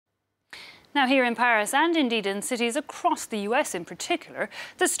Now, here in Paris, and indeed in cities across the US in particular,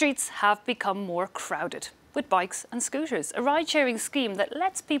 the streets have become more crowded with bikes and scooters. A ride-sharing scheme that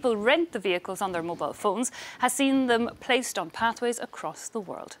lets people rent the vehicles on their mobile phones has seen them placed on pathways across the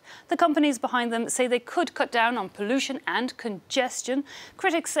world. The companies behind them say they could cut down on pollution and congestion.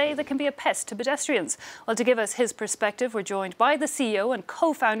 Critics say they can be a pest to pedestrians. Well, to give us his perspective, we're joined by the CEO and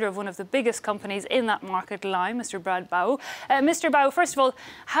co-founder of one of the biggest companies in that market line, Mr. Brad Bao. Mr. Bao, first of all,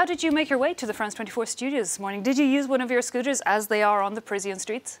 how did you make your way to the France 24 studios this morning? Did you use one of your scooters as they are on the Parisian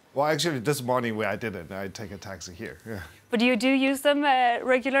streets? Well, actually, this morning I didn't. I take a taxi here. Yeah. But you do use them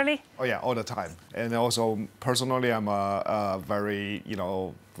regularly? Oh yeah, all the time. And also, personally, I'm a very,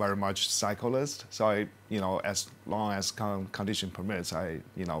 very much cyclist. So as long as condition permits,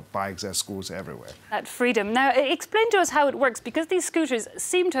 bikes at schools everywhere. That freedom. Now, explain to us how it works, because these scooters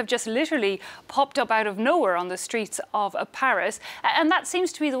seem to have just literally popped up out of nowhere on the streets of Paris, and that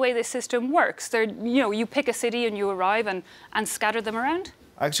seems to be the way this system works. They're, you pick a city and you arrive and scatter them around.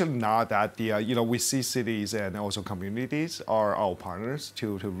 Actually, not that. We see cities and also communities are our partners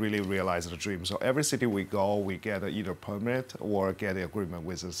to really realize the dream. So every city we go, we get either permit or get an agreement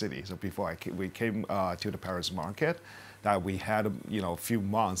with the city. So before we came to the Paris market, that we had a few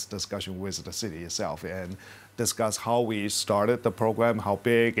months discussion with the city itself and discuss how we started the program, how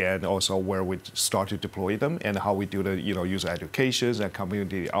big, and also where we start to deploy them, and how we do the user education and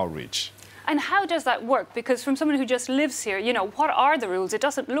community outreach. And how does that work? Because from someone who just lives here, what are the rules? It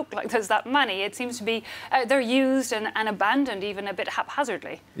doesn't look like there's that many. It seems to be they're used and abandoned even a bit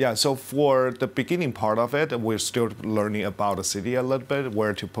haphazardly. Yeah, so for the beginning part of it, we're still learning about the city a little bit,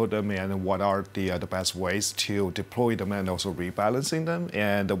 where to put them and what are the best ways to deploy them and also rebalancing them.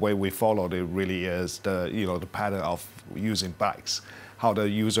 And the way we followed it really is the pattern of using bikes, how the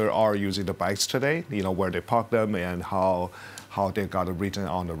user are using the bikes today, where they park them and how they got it written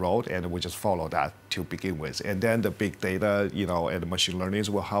on the road, and we just follow that to begin with. And then the big data, and the machine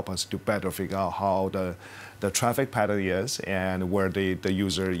learning will help us to better figure out how the traffic pattern is and where the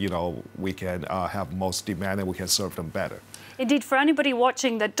user, we can have most demand and we can serve them better. Indeed, for anybody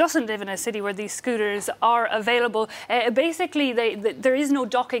watching that doesn't live in a city where these scooters are available, basically there is no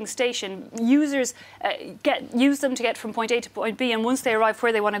docking station. Users use them to get from point A to point B, and once they arrive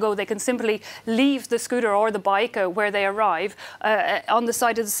where they want to go, they can simply leave the scooter or the bike where they arrive on the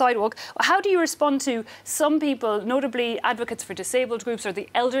side of the sidewalk. How do you respond to some people, notably advocates for disabled groups or the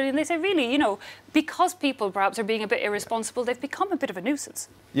elderly, and they say, really, because people perhaps are being a bit irresponsible, they've become a bit of a nuisance?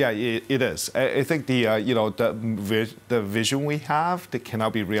 Yeah, it is. I think the vision we have that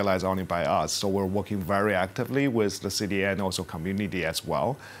cannot be realized only by us. So we're working very actively with the city and also community as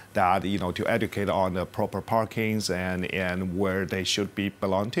well, that to educate on the proper parkings and where they should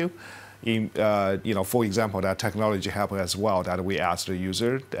belong to. For example, that technology helps as well, that we ask the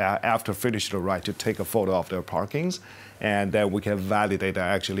user after finish the ride to take a photo of their parkings, and then we can validate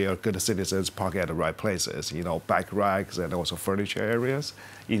that actually are good citizens parking at the right places, bike racks and also furniture areas,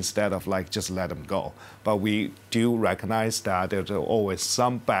 instead of just let them go. But we do recognize that there's always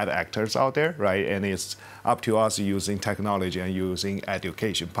some bad actors out there, right? And it's up to us using technology and using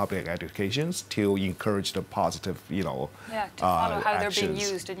education, public educations, to encourage the positive, to follow how actions. They're being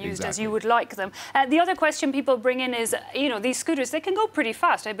used and used Exactly. as you would like them. The other question people bring in is, these scooters, they can go pretty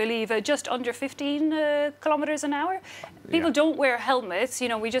fast, I believe, just under 15 kilometers an hour. People don't wear helmets,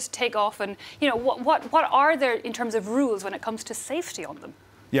 we just take off, and what are there in terms of rules when it comes to safety on them?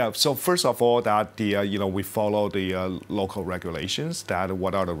 Yeah, so first of all, that we follow the local regulations, that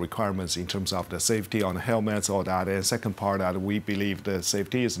what are the requirements in terms of the safety on the helmets, all that. And second part, that we believe the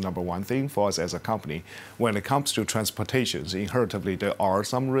safety is number one thing for us as a company. When it comes to transportation, inherently there are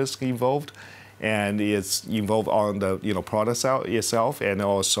some risks involved, and it's involved on the product itself, and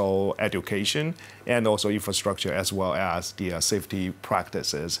also education, and also infrastructure, as well as the safety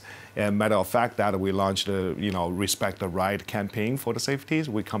practices. And matter of fact, that we launched the Respect the Ride campaign for the safeties.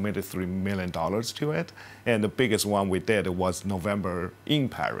 We committed $3 million to it, and the biggest one we did was November in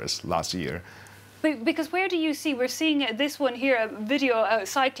Paris last year. Because where do you see, we're seeing this one here, a video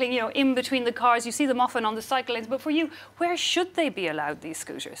cycling, in between the cars. You see them often on the cycle lanes. But for you, where should they be allowed, these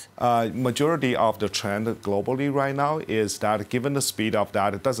scooters? Majority of the trend globally right now is that given the speed of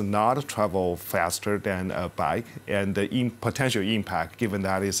that, it does not travel faster than a bike. And the potential impact, given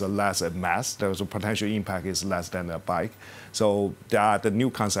that it's less mass, there's a potential impact is less than a bike. So that the new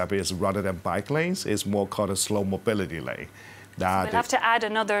concept is, rather than bike lanes, it's more called a slow mobility lane. We'll have to add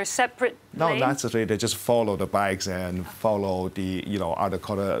another separate lane? No, that's it. They just follow the bikes and follow the other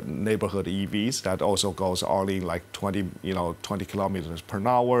called neighborhood EVs that also goes only 20 kilometers per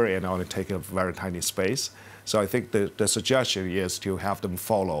hour and only take a very tiny space. So I think the suggestion is to have them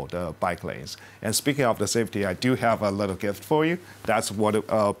follow the bike lanes. And speaking of the safety, I do have a little gift for you. That's what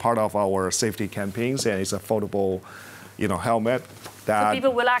part of our safety campaigns, and it's a foldable, helmet. So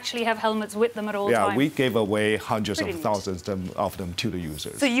people will actually have helmets with them at all times? Yeah, we gave away hundreds of thousands of them to the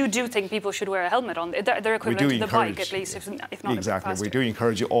users. So you do think people should wear a helmet on? They're equivalent to the bike, at least, if not exactly. We do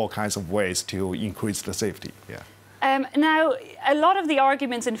encourage all kinds of ways to increase the safety. Yeah. Now, a lot of the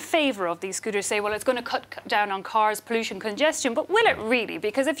arguments in favour of these scooters say, well, it's going to cut down on cars, pollution, congestion, but will it really?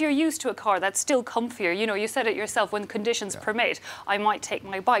 Because if you're used to a car, that's still comfier. You said it yourself, when conditions permit, I might take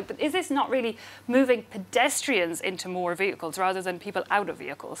my bike. But is this not really moving pedestrians into more vehicles rather than people out of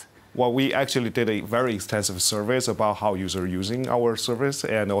vehicles? Well, we actually did a very extensive surveys about how users are using our service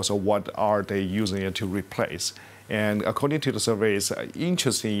and also what are they using it to replace. And according to the surveys,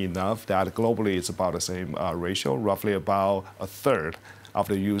 interesting enough that globally it's about the same ratio, roughly about a third of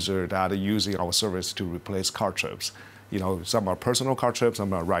the users that are using our service to replace car trips. Some are personal car trips,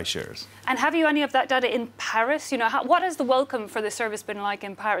 some are ride shares. And have you any of that data in Paris? What has the welcome for the service been like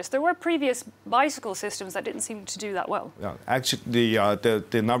in Paris? There were previous bicycle systems that didn't seem to do that well. Yeah, actually,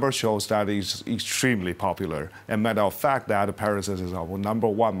 the number shows that it's extremely popular. And matter of fact, that Paris is our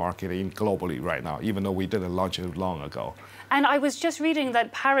 #1 market globally right now, even though we didn't launch it long ago. And I was just reading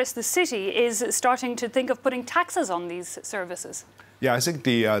that Paris, the city, is starting to think of putting taxes on these services. Yeah, I think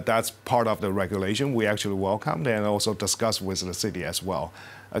that's part of the regulation we actually welcomed and also discussed with the city as well.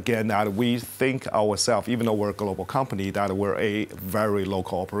 Again, that we think ourselves, even though we're a global company, that we're a very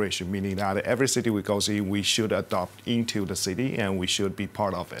local operation, meaning that every city we go in, we should adopt into the city and we should be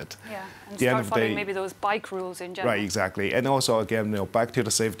part of it. Yeah, and start following maybe those bike rules in general. Right, exactly. And also, again, back to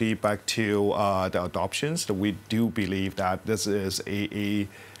the safety, back to the adoptions, that we do believe that this is a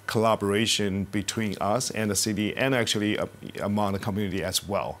collaboration between us and the city and actually among the community as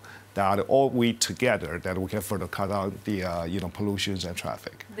well. That all we together, that we can further cut out the pollutions and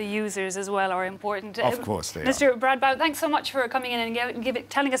traffic. The users as well are important. Of course they Mr. Bradbow, thanks so much for coming in and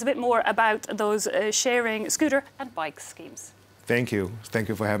telling us a bit more about those sharing scooter and bike schemes. Thank you. Thank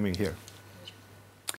you for having me here.